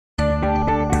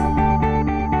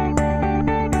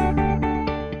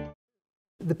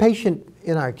The patient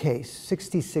in our case,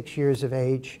 66 years of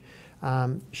age,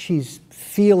 she's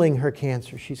feeling her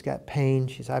cancer. She's got pain.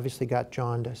 She's obviously got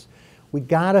jaundice. We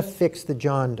gotta fix the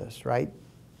jaundice, right?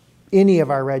 Any of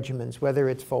our regimens, whether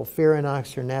it's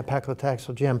FOLFIRINOX or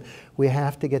nab-paclitaxel gem, we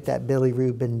have to get that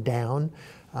bilirubin down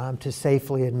to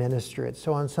safely administer it.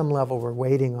 So on some level, we're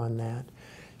waiting on that.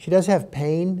 She does have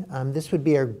pain. This would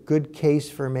be a good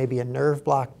case for maybe a nerve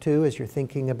block too, as you're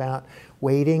thinking about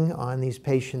waiting on these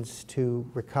patients to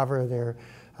recover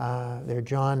their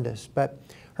jaundice. But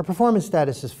her performance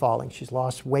status is falling. She's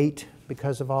lost weight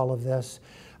because of all of this.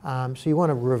 So you want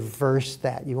to reverse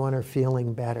that. You want her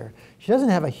feeling better. She doesn't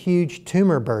have a huge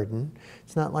tumor burden.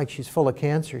 It's not like she's full of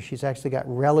cancer. She's actually got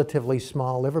relatively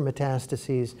small liver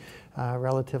metastases,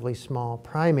 relatively small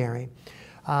primary.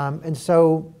 And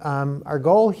so our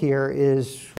goal here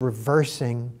is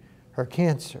reversing her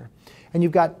cancer. And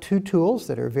you've got two tools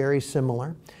that are very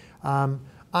similar.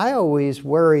 I always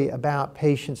worry about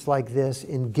patients like this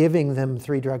in giving them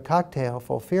three-drug cocktail,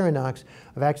 FOLFIRINOX,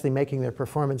 of actually making their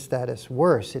performance status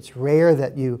worse. It's rare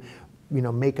that you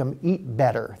make them eat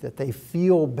better, that they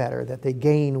feel better, that they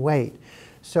gain weight.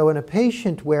 So in a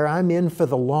patient where I'm in for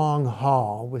the long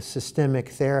haul with systemic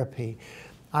therapy,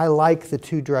 I like the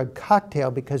two-drug cocktail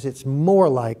because it's more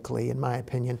likely, in my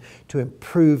opinion, to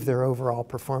improve their overall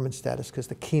performance status because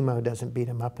the chemo doesn't beat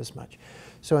them up as much.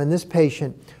 So in this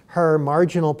patient, her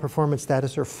marginal performance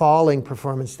status or falling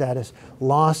performance status,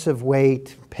 loss of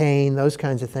weight, pain, those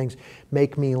kinds of things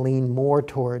make me lean more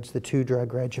towards the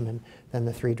two-drug regimen than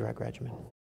the three-drug regimen.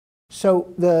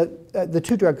 So the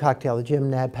two-drug cocktail, the gem,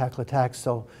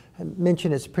 nab-paclitaxel, I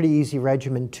mentioned it's a pretty easy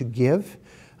regimen to give.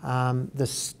 The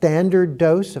standard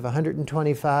dose of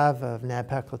 125 of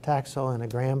nab-paclitaxel and a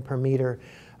gram per meter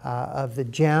of the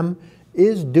gem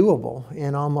is doable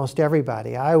in almost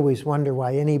everybody. I always wonder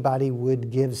why anybody would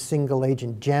give single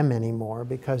agent gem anymore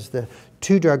because the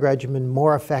two-drug regimen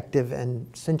more effective and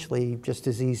essentially just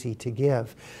as easy to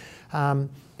give.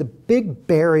 The big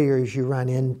barriers you run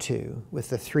into with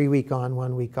the 3-week on,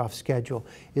 1-week off schedule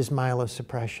is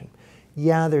myelosuppression.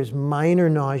 Yeah, there's minor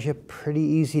nausea, pretty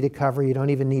easy to cover. You don't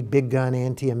even need big gun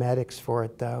antiemetics for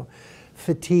it though.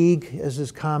 Fatigue, as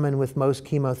is common with most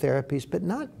chemotherapies, but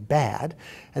not bad.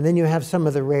 And then you have some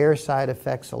of the rare side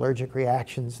effects, allergic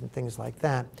reactions and things like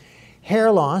that.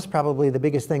 Hair loss, probably the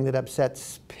biggest thing that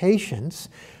upsets patients,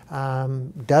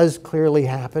 does clearly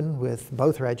happen with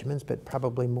both regimens, but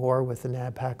probably more with the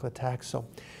nab-paclitaxel.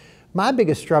 My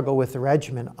biggest struggle with the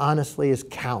regimen, honestly, is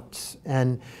counts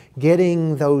and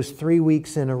getting those 3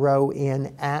 weeks in a row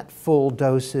in at full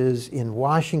doses in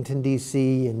Washington,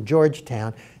 D.C., in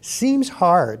Georgetown seems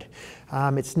hard.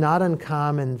 It's not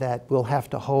uncommon that we'll have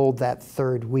to hold that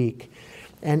 3rd week.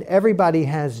 And everybody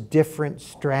has different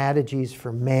strategies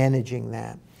for managing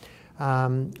that.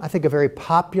 I think a very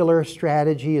popular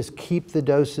strategy is keep the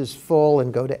doses full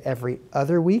and go to every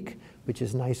other week, which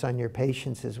is nice on your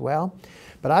patients as well.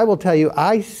 But I will tell you,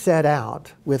 I set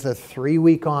out with a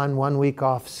 3-week on, 1-week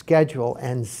off schedule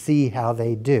and see how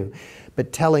they do.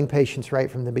 But telling patients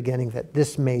right from the beginning that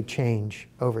this may change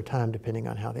over time depending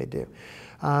on how they do.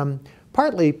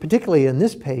 Partly, particularly in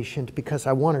this patient, because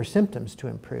I want her symptoms to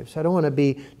improve. So I don't want to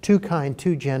be too kind,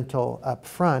 too gentle up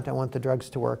front. I want the drugs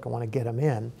to work. I want to get them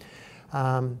in.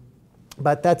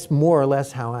 But that's more or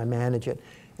less how I manage it.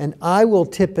 And I will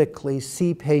typically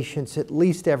see patients at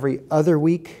least every other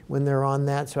week when they're on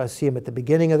that. So I see them at the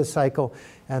beginning of the cycle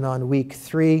and on week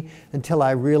 3 until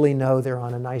I really know they're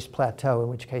on a nice plateau, in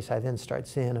which case I then start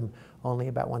seeing them only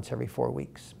about once every 4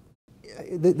 weeks.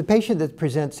 The patient that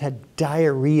presents had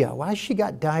diarrhea. Why she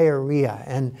got diarrhea?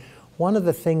 And one of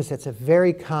the things that's a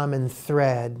very common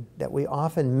thread that we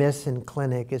often miss in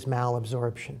clinic is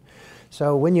malabsorption.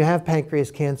 So when you have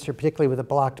pancreas cancer, particularly with a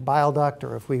blocked bile duct,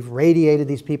 or if we've radiated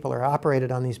these people or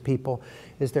operated on these people,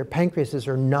 is their pancreases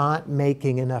are not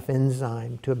making enough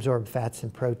enzyme to absorb fats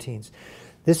and proteins.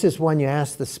 This is when you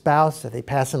ask the spouse, are they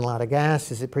passing a lot of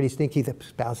gas? Is it pretty stinky? The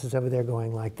spouse is over there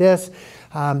going like this.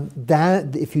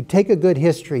 If you take a good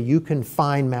history, you can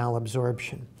find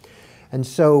malabsorption. And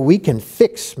so we can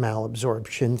fix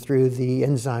malabsorption through the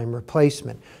enzyme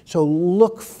replacement. So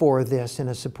look for this in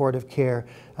a supportive care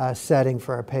setting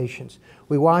for our patients.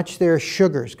 We watch their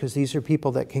sugars because these are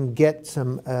people that can get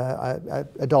some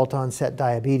adult onset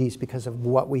diabetes because of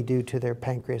what we do to their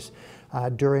pancreas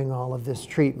during all of this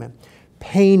treatment.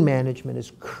 Pain management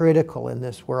is critical in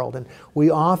this world, and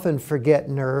we often forget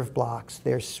nerve blocks.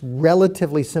 They're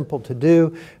relatively simple to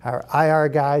do. Our IR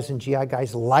guys and GI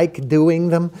guys like doing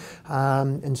them,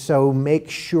 and so make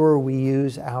sure we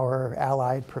use our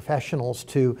allied professionals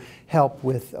to help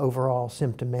with overall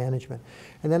symptom management.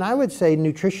 And then I would say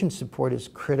nutrition support is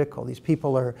critical. These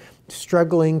people are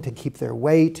struggling to keep their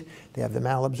weight. They have the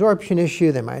malabsorption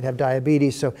issue. They might have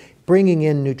diabetes. So bringing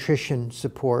in nutrition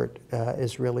support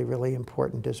is really, really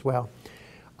important as well.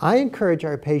 I encourage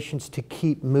our patients to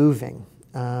keep moving.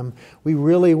 We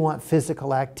really want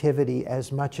physical activity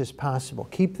as much as possible.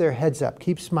 Keep their heads up,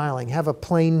 keep smiling, have a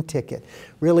plane ticket,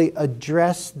 really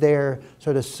address their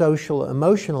sort of social,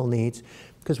 emotional needs,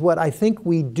 because what I think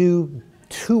we do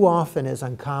too often as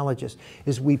oncologists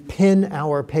is we pin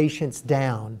our patients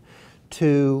down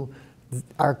to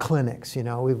our clinics. You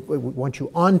know, we want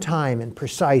you on time and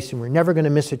precise, and we're never going to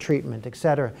miss a treatment, et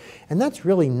cetera. And that's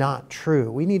really not true.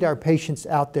 We need our patients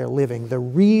out there living. The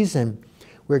reason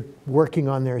we're working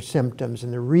on their symptoms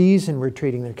and the reason we're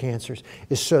treating their cancers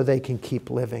is so they can keep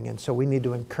living. And so we need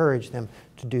to encourage them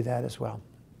to do that as well.